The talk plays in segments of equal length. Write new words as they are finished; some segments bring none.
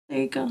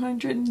like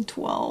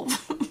 112.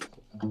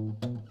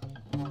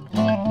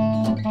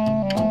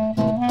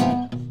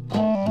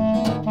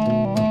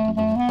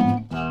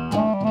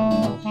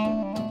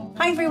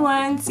 Hi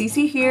everyone,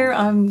 CeeCee here.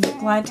 I'm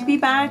glad to be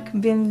back.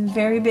 Been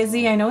very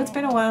busy. I know it's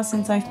been a while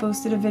since I've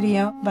posted a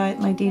video, but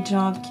my day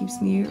job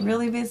keeps me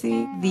really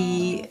busy.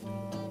 The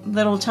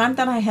little time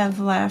that I have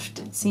left,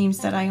 it seems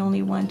that I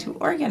only want to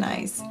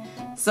organize.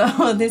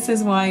 So this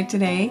is why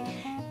today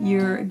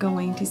you're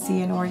going to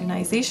see an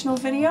organizational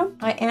video.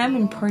 I am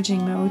in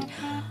purging mode.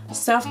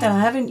 Stuff that I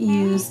haven't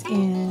used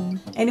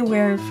in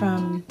anywhere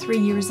from 3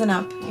 years and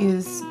up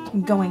is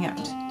going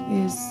out,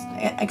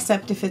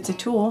 except if it's a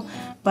tool.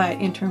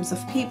 But in terms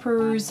of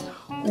papers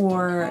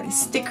or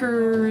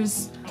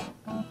stickers,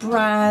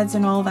 brads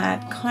and all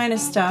that kind of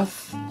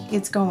stuff,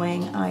 it's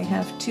going. I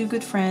have two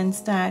good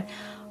friends that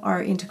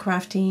are into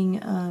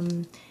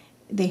crafting.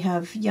 They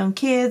have young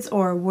kids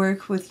or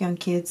work with young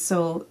kids,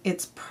 so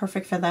it's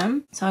perfect for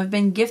them. So I've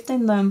been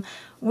gifting them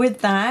with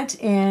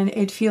that, and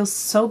it feels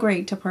so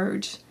great to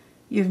purge.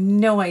 You have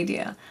no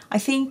idea. I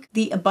think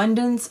the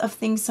abundance of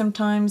things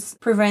sometimes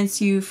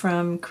prevents you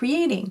from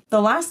creating. The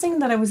last thing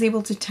that I was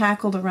able to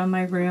tackle around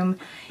my room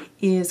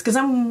is, because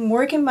I'm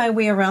working my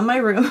way around my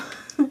room,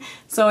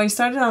 so I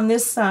started on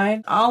this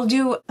side. I'll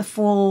do a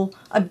full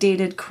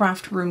updated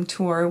craft room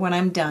tour when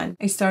I'm done.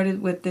 I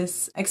started with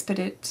this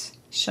Expedit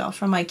shelf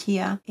from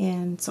IKEA,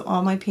 and so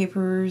all my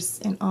papers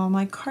and all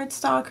my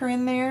cardstock are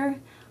in there.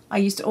 I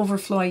used to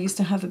overflow. I used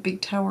to have a big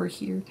tower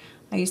here.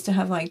 I used to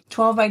have like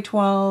 12 by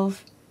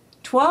 12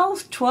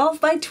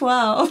 by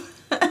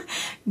 12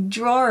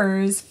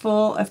 drawers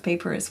full of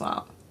paper as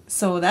well.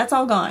 So that's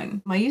all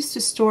gone. I used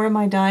to store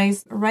my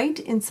dies right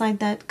inside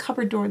that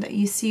cupboard door that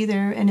you see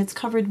there, and it's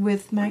covered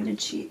with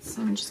magnet sheets.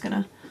 I'm just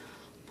gonna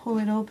pull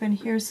it open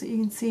here so you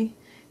can see.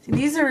 See,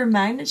 these are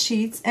magnet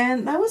sheets,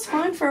 and that was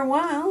fine for a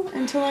while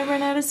until I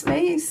ran out of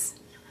space,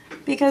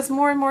 because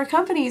more and more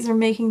companies are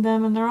making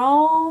them, and they're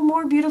all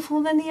more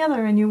beautiful than the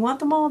other, and you want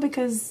them all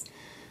because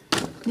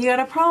you got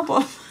a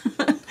problem.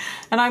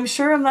 And I'm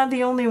sure I'm not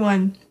the only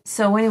one.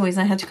 So anyways,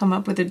 I had to come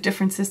up with a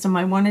different system.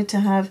 I wanted to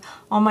have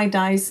all my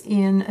dies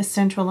in a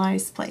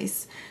centralized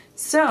place.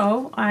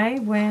 So I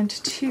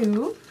went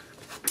to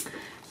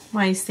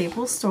my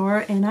Staples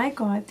store and I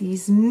got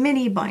these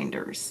mini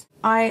binders.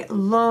 I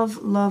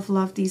love, love,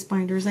 love these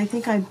binders. I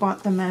think I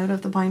bought them out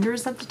of the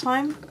binders at the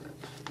time,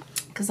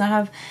 because I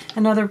have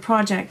another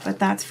project, but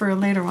that's for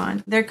later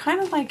on. They're kind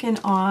of like an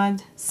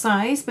odd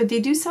size, but they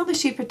do sell the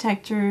sheet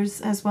protectors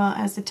as well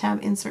as the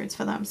tab inserts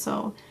for them,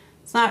 so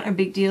it's not a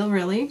big deal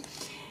really.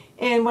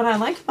 And what I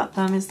like about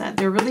them is that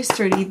they're really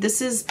sturdy.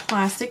 This is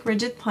plastic,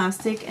 rigid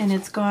plastic, and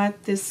it's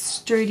got this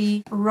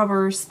sturdy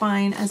rubber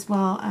spine as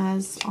well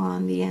as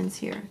on the ends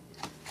here,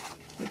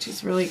 which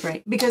is really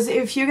great. Because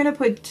if you're gonna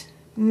put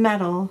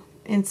metal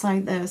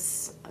inside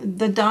this,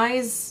 the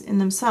dies in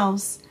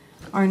themselves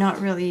are not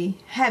really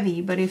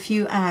heavy, but if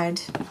you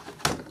add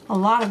a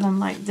lot of them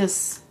like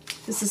this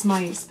is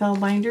my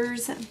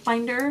Spellbinders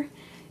binder,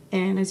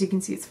 and as you can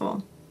see it's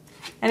full.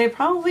 And it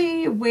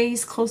probably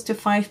weighs close to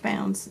 5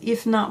 pounds,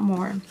 if not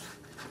more.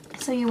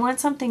 So you want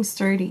something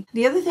sturdy.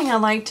 The other thing I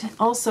liked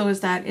also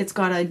is that it's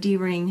got a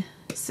D-ring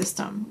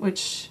system,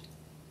 which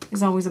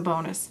is always a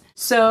bonus.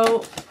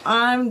 So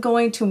I'm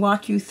going to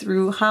walk you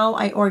through how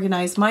I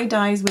organize my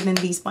dies within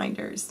these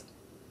binders.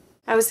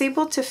 I was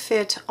able to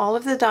fit all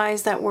of the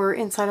dies that were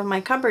inside of my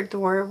cupboard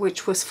door,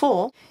 which was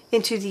full,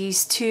 into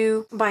these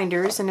two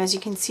binders. And as you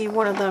can see,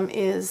 one of them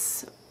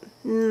is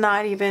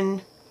not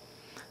even,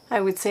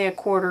 I would say, a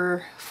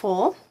quarter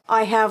full.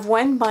 I have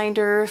one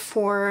binder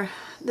for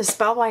the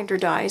Spellbinder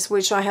dies,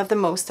 which I have the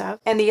most of,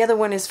 and the other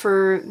one is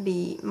for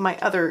my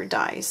other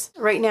dies.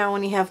 Right now I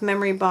only have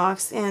Memory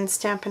Box and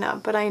Stampin'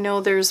 Up, but I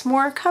know there's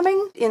more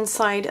coming.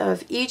 Inside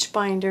of each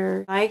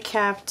binder, I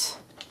kept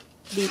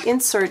the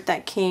insert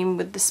that came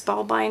with the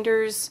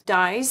Spellbinders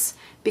dies,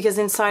 because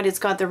inside it's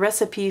got the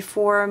recipe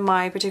for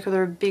my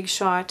particular Big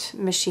Shot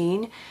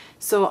machine.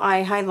 So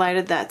I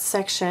highlighted that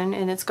section,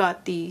 and it's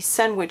got the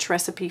sandwich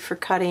recipe for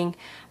cutting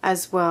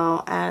as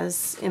well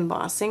as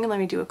embossing. Let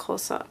me do a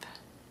close-up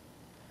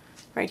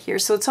right here.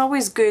 So it's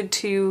always good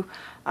to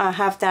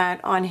have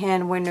that on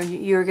hand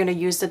when you're going to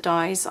use the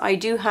dies. I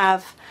do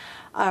have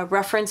a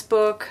reference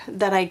book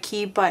that I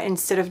keep, but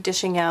instead of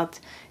dishing out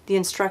the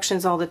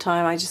instructions all the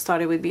time, I just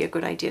thought it would be a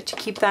good idea to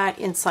keep that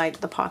inside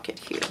the pocket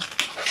here.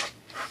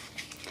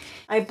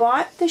 I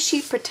bought the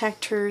sheet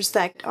protectors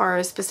that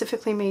are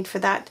specifically made for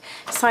that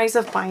size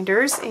of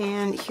binders,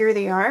 and here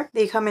they are.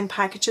 They come in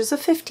packages of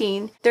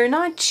 15. They're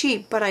not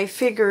cheap, but I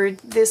figured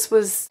this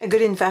was a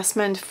good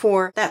investment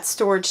for that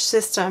storage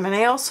system. And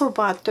I also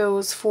bought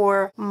those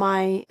for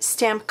my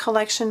stamp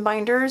collection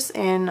binders,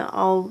 and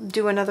I'll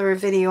do another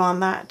video on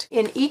that.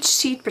 In each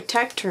sheet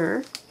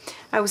protector,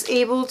 I was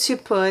able to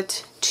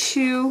put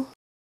two,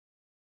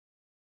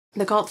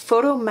 they're called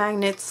photo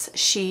magnets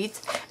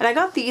sheets, and I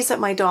got these at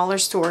my dollar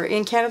store.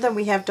 In Canada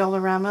we have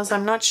Dollarama's.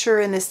 I'm not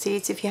sure in the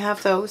States if you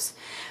have those,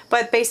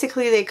 but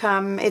basically they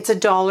come, it's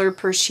 $1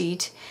 per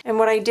sheet. And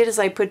what I did is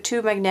I put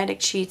two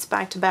magnetic sheets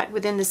back to back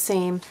within the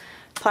same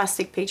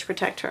plastic page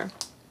protector.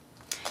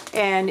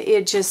 And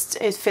it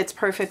fits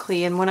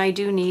perfectly, and when I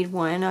do need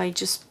one, I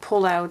just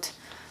pull out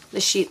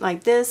the sheet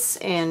like this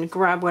and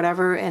grab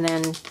whatever and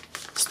then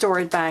store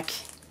it back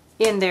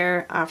in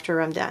there after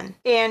I'm done.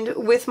 And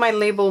with my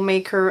label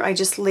maker, I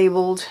just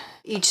labeled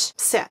each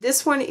set.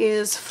 This one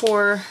is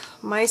for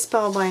my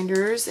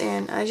Spellbinders,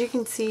 and as you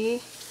can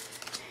see,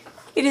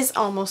 it is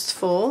almost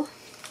full.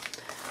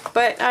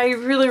 But I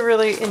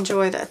really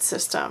enjoy that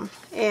system.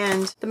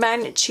 And the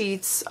magnet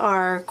sheets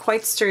are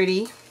quite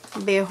sturdy.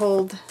 They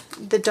hold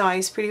the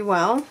dies pretty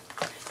well.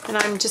 And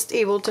I'm just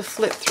able to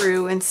flip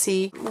through and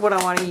see what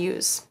I want to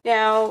use.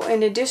 Now,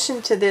 in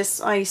addition to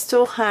this, I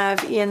still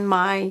have in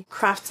my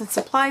crafts and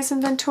supplies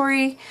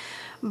inventory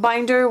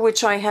binder,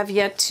 which I have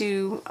yet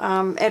to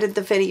edit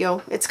the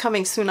video. It's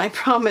coming soon, I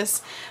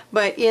promise.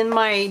 But in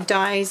my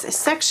dies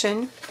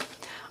section,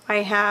 I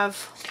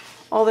have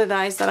all the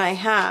dies that I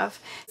have.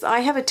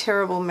 I have a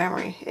terrible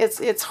memory.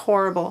 It's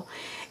horrible.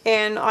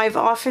 And I've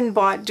often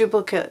bought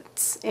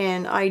duplicates,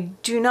 and I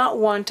do not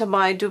want to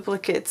buy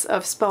duplicates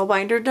of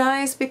Spellbinder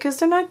dies because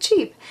they're not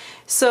cheap.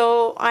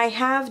 So I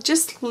have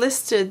just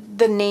listed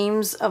the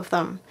names of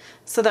them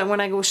so that when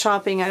I go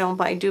shopping I don't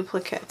buy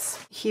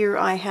duplicates. Here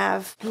I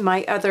have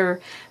my other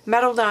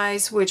metal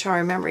dies, which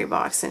are Memory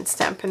Box and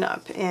Stampin'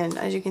 Up. And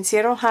as you can see,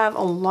 I don't have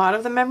a lot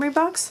of the Memory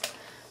Box,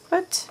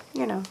 but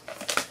you know,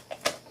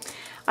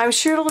 I'm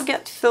sure it'll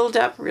get filled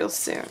up real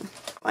soon.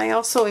 I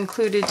also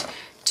included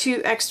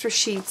 2 extra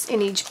sheets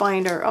in each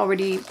binder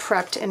already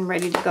prepped and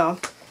ready to go.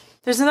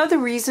 There's another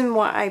reason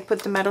why I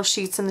put the metal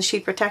sheets in the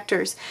sheet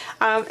protectors.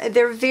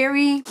 They're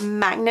very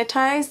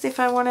magnetized, if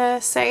I want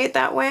to say it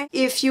that way.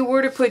 If you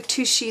were to put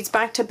 2 sheets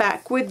back to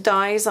back with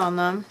dies on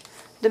them,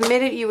 the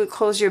minute you would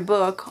close your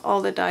book,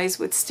 all the dies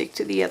would stick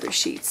to the other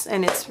sheets,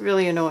 and it's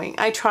really annoying.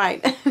 I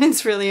tried.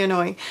 It's really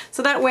annoying.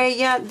 So that way,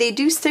 yeah, they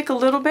do stick a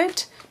little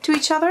bit to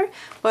each other,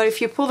 but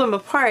if you pull them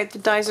apart, the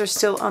dies are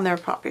still on their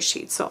proper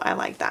sheet, so I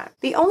like that.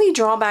 The only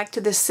drawback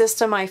to this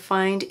system I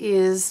find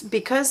is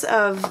because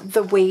of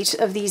the weight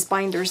of these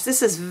binders.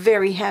 This is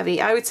very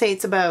heavy. I would say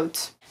it's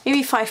about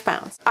maybe 5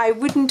 pounds. I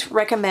wouldn't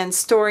recommend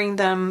storing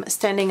them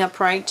standing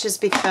upright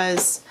just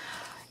because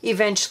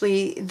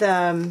eventually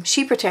the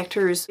sheet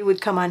protectors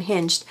would come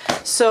unhinged.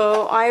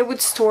 So I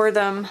would store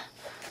them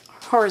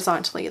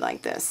horizontally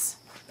like this.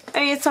 I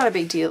mean, it's not a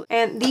big deal.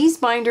 And these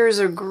binders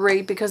are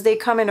great because they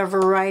come in a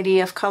variety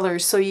of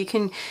colors, so you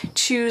can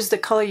choose the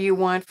color you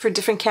want for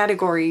different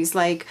categories.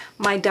 Like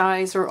my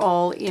dies are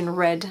all in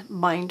red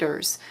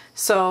binders,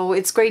 so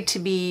it's great to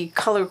be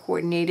color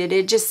coordinated.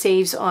 It just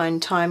saves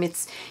on time.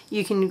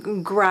 You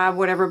can grab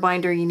whatever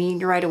binder you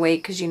need right away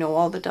because you know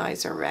all the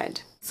dies are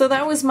red. So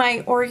that was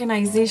my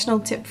organizational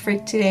tip for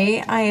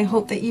today. I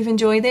hope that you've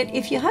enjoyed it.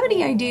 If you have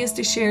any ideas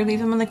to share, leave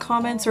them in the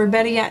comments, or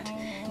better yet,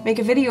 make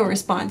a video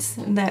response.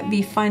 That'd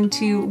be fun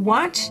to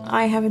watch.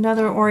 I have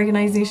another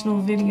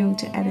organizational video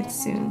to edit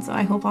soon, so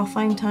I hope I'll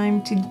find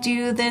time to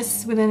do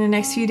this within the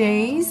next few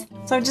days.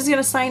 So I'm just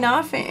gonna sign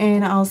off,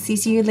 and I'll see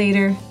you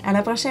later. À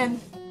la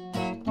prochaine!